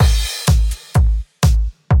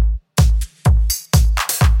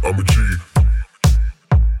I'm a G.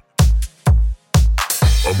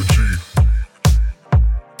 I'm a G.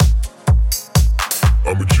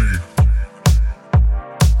 I'm a G.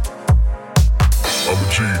 I'm a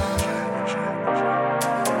G.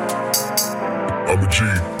 I'm a G.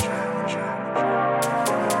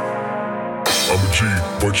 I'm a G,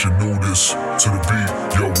 but you knew this. To the beat,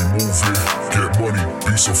 yo, we move it. Get money,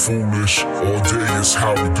 be so foolish. All day is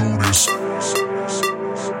how we do this.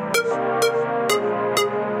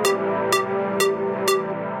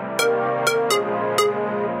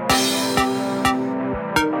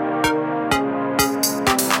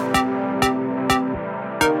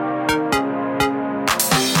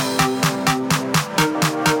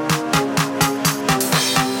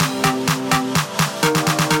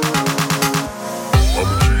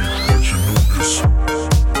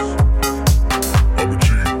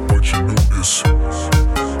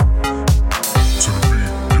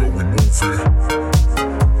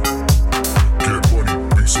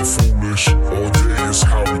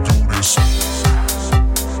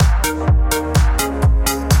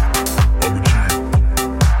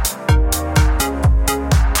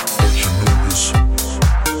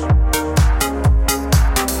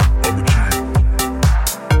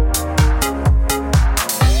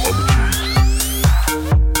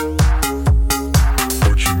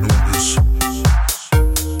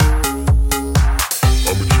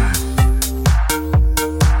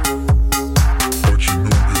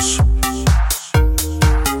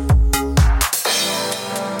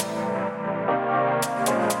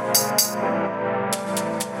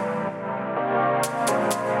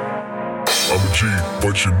 I'm a G,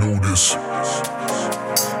 but you knew this.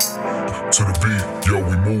 To the beat, yo,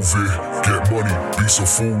 we move it. Get money, be so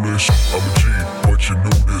foolish. I'm a G, but you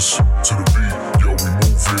knew this. To the beat, yo, we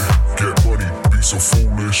move it. Get money, be so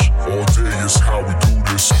foolish. All day is how we do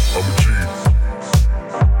this. I'm a G.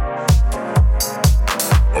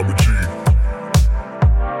 I'm a G.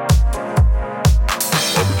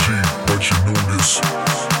 I'm a G, but you knew this.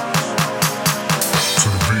 To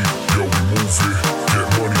the beat, yo, we move it. Get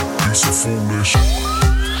money, be so foolish.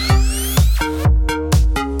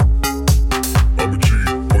 I'm a G,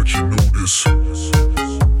 but you knew this.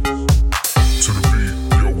 To the beat,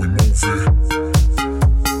 yo, we move it.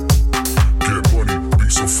 Get money, be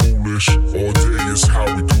so foolish. All day is how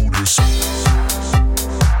we do this.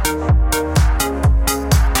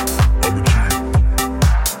 I'm a G,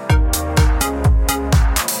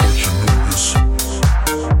 but you knew this.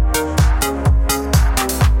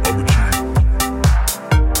 I'm a G.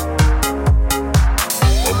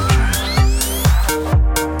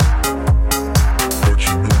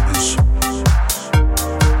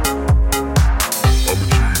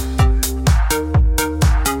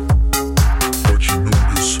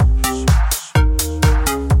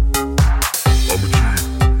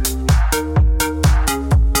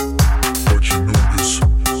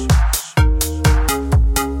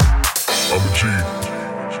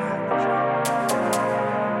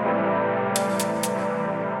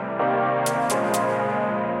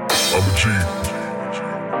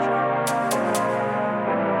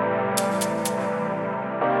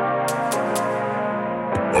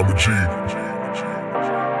 I'm a G. I'm a G.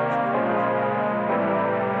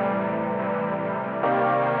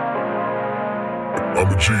 I'm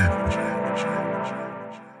a G.